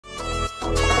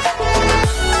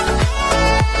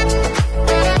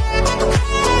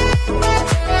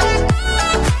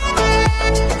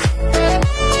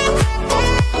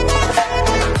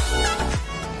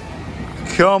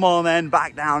Come on then,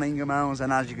 back down Ingoldmells,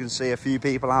 and as you can see, a few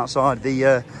people outside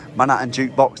the Manhattan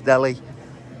Jukebox Deli.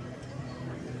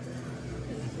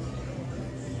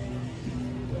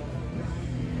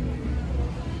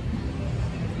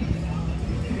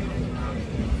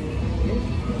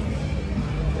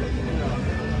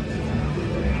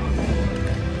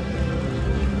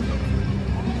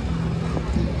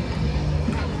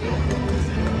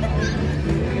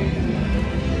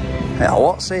 Yeah,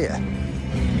 what's here?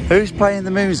 Who's playing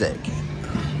the music?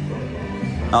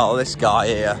 Oh, this guy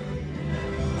here.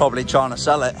 Probably trying to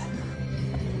sell it.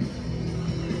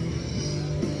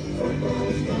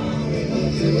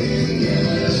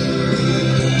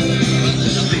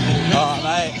 Alright,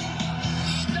 mate.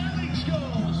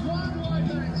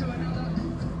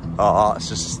 Oh, that's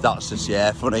just,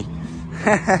 yeah, funny.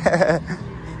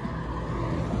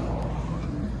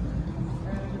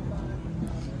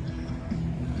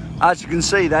 As you can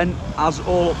see then, as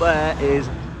all up there is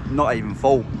not even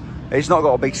full. It's not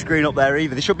got a big screen up there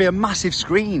either. There should be a massive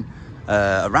screen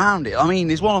around it. I mean,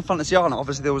 there's one on Fantasy Island.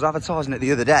 Obviously, there was advertising it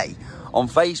the other day on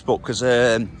Facebook because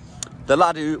the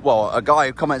lad who, well, a guy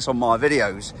who comments on my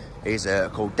videos is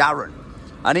called Darren.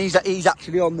 And he's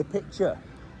actually on the picture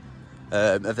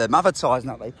of them advertising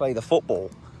that they play the football.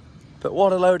 But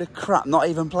what a load of crap, not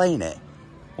even playing it.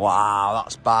 Wow,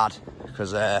 that's bad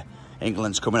because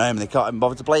England's coming home and they can't even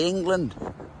bother to play England.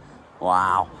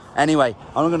 Wow. Anyway,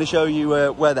 I'm going to show you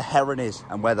where the Heron is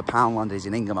and where the Poundland is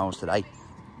in Ingoldmells today.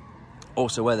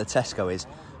 Also where the Tesco is.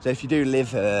 So if you do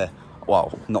live,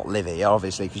 well, not live here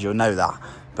obviously because you'll know that.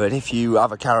 But if you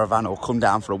have a caravan or come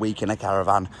down for a week in a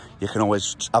caravan, you can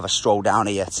always have a stroll down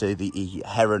here to the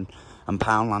Heron and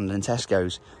Poundland and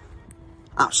Tesco's.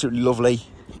 Absolutely lovely.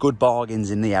 Good bargains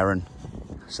in the Heron.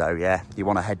 So yeah, you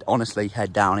want to honestly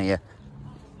head down here.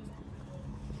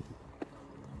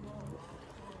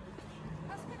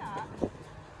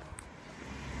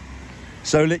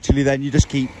 So literally then you just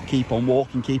keep on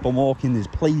walking. There's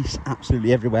police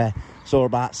absolutely everywhere. Saw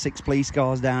about 6 police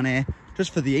cars down here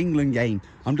just for the England game.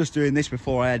 I'm just doing this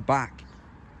before I head back.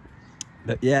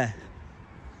 But yeah,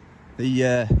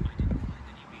 yeah,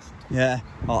 like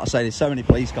I say, there's so many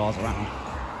police cars around.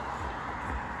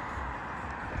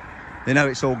 They know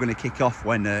it's all going to kick off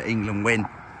when England win,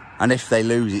 and if they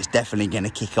lose, it's definitely going to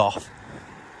kick off.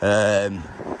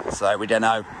 So we don't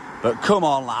know, but come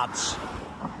on, lads.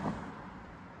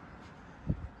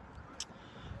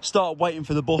 Started waiting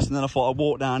for the bus and then I thought I'd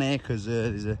walk down here because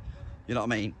there's a, you know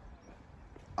what I mean?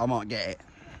 I might get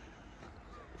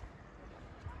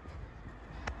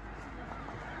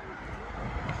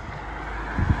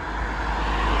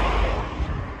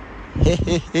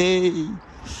it.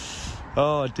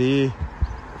 Oh dear.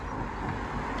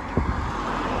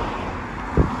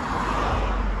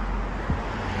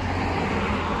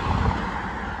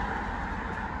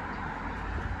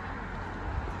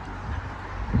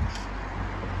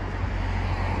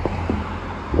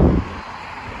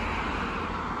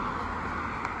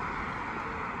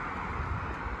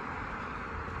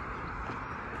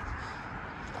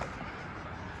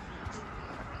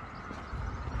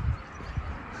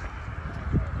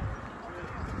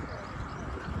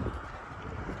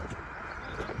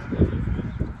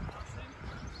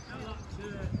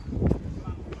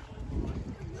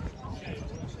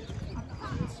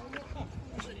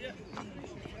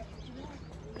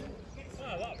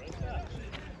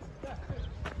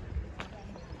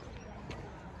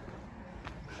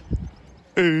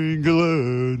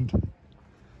 England.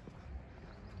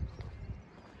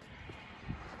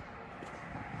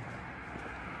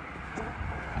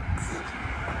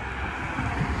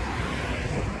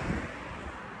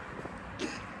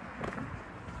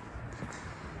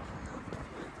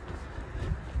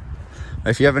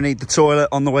 If you ever need the toilet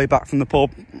on the way back from the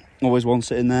pub, always one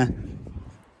sitting there.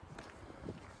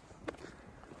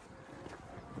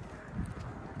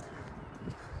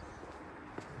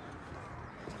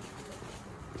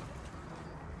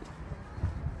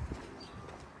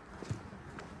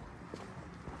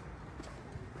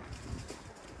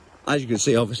 As you can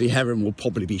see, obviously Heron will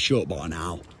probably be shut by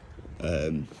now.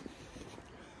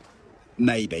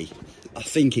 Maybe. I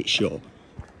think it's shut.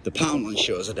 The Poundland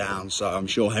shutters are down, so I'm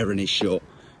sure Heron is shut.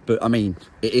 But I mean,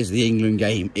 it is the England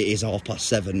game. It is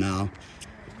 7:30 now,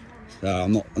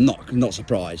 so I'm not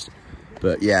surprised.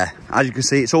 But yeah, as you can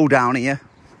see, it's all down here.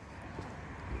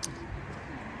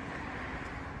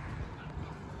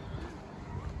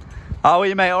 How are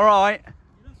you, mate? All right?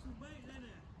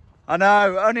 I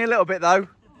know, only a little bit though.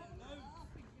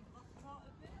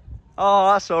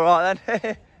 Oh, that's all right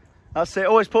then. That's it.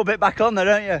 Always put a bit back on there,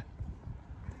 don't you?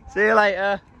 See you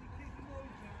later.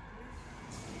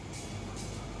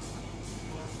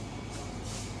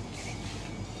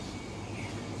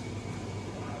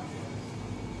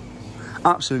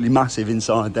 absolutely massive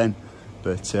inside then.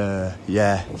 But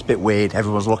yeah, it's a bit weird.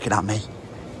 Everyone's looking at me.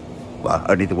 Well,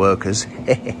 only the workers.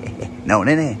 No one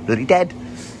in here, bloody dead.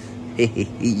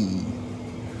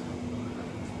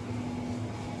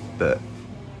 But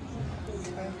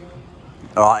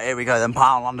all right, here we go then,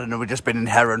 Poundland, and we've just been in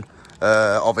Heron.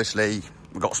 Obviously,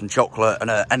 we've got some chocolate and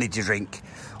an energy drink.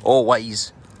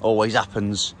 Always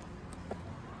happens.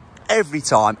 Every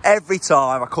time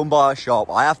I come by a shop,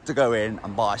 I have to go in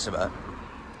and buy something.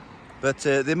 But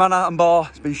the Manhattan bar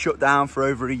has been shut down for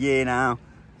over a year now.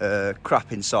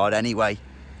 Crap inside anyway.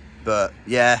 But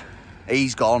yeah,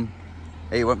 he's gone.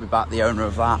 He won't be back, the owner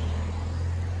of that.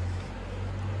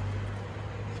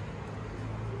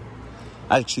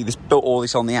 Actually, this built all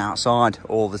this on the outside,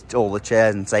 all the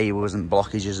chairs and tables and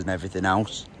blockages and everything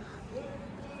else.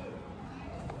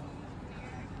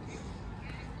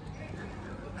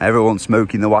 Everyone's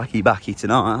smoking the wacky backy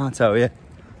tonight, I tell you.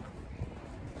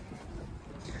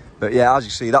 But yeah, as you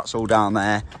see, that's all down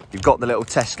there. You've got the little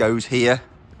Tesco's here.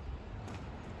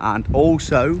 And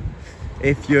also,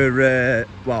 if you're,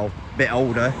 well, a bit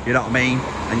older, you know what I mean?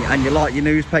 And you like your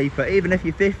newspaper, even if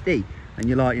you're 50 and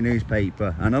you like your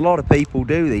newspaper. And a lot of people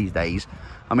do these days.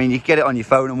 I mean, you can get it on your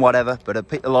phone and whatever, but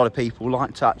a lot of people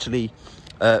like to actually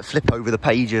flip over the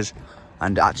pages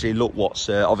and actually look what's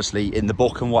obviously in the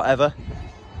book and whatever.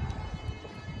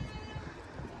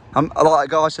 Like a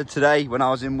guy said today when I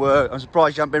was in work, I'm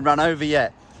surprised you haven't been run over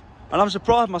yet. And I'm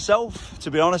surprised myself,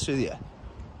 to be honest with you.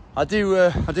 I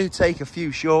do take a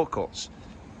few shortcuts.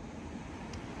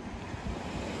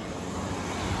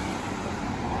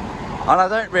 And I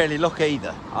don't really look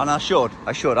either. And I should.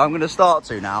 I'm going to start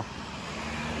to now.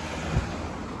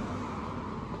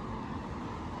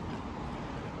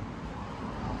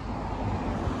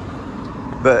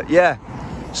 But yeah,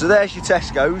 so there's your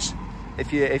Tesco's.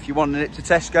 If you wanted it to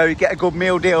Tesco, you get a good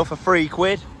meal deal for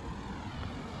 £3.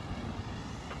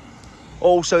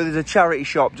 Also, there's a charity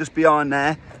shop just behind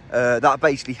there that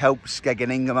basically helps Skeg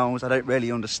and Ingoldmells. I don't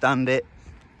really understand it.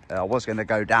 I was going to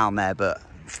go down there, but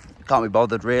can't be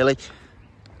bothered really.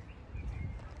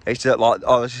 It's like,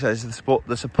 oh, it says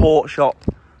the support shop,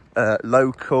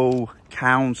 local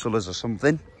councillors or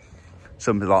something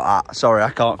like that. Sorry,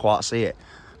 I can't quite see it.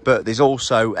 But there's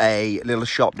also a little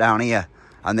shop down here.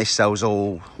 And this sells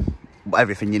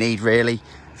everything you need, really.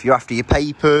 If you're after your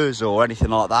papers or anything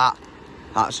like that,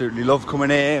 absolutely love coming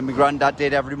here. My granddad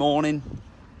did every morning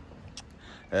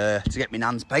to get me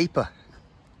nan's paper.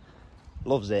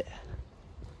 Loves it.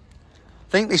 I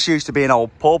think this used to be an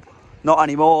old pub. Not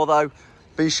anymore, though.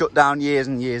 Been shut down years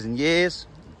and years and years.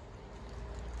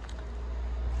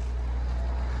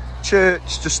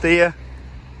 Church just here.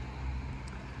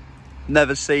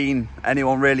 Never seen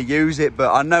anyone really use it,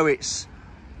 but I know it's,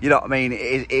 you know what I mean,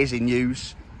 it is in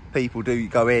use. People do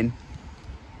go in.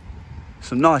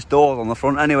 Some nice doors on the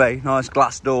front anyway, nice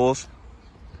glass doors.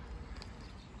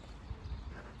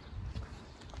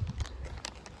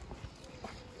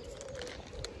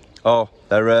 Oh,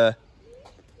 they're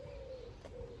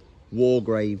war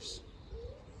graves.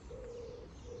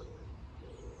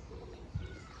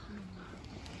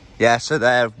 Yeah, so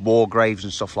they're war graves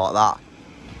and stuff like that.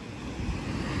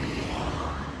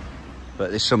 But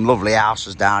there's some lovely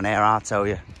houses down here, I'll tell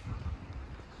you.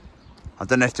 I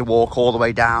don't have to walk all the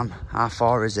way down. How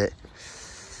far is it?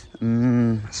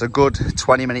 It's a good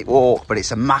 20-minute walk, but it's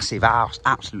a massive house,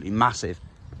 absolutely massive.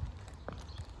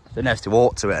 Don't have to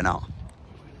walk to it or not.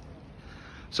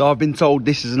 So I've been told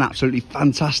this is an absolutely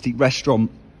fantastic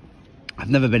restaurant. I've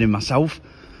never been in myself.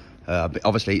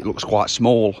 Obviously, it looks quite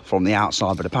small from the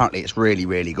outside, but apparently it's really,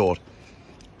 really good.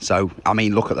 So, I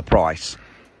mean, look at the price.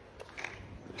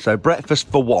 So breakfast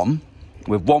for one,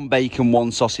 with 1 bacon,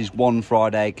 1 sausage, 1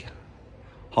 fried egg,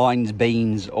 Heinz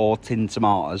beans or tinned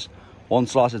tomatoes, 1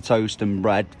 slice of toast and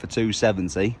bread for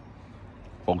 £2.70.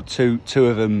 Well, two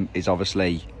of them is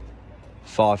obviously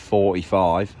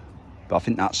 £5.45, but I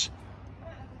think that's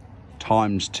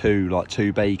times 2, like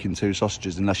 2 bacon, 2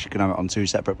 sausages, unless you can have it on 2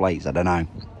 separate plates. I don't know.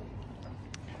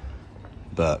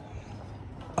 But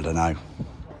I don't know.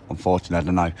 Unfortunately, I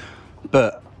don't know.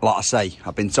 But like I say,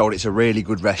 I've been told it's a really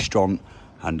good restaurant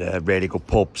and a really good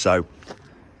pub. So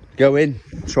go in,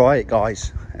 try it,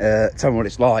 guys. Tell me what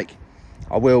it's like.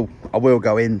 I will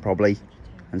go in probably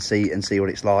and see what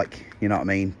it's like. You know what I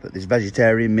mean? But there's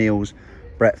vegetarian meals,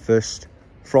 breakfast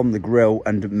from the grill,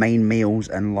 and main meals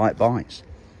and light bites.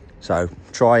 So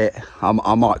try it. I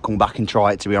might come back and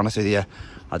try it, to be honest with you.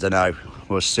 I don't know.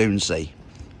 We'll soon see.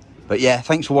 But yeah,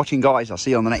 thanks for watching, guys. I'll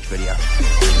see you on the next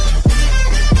video.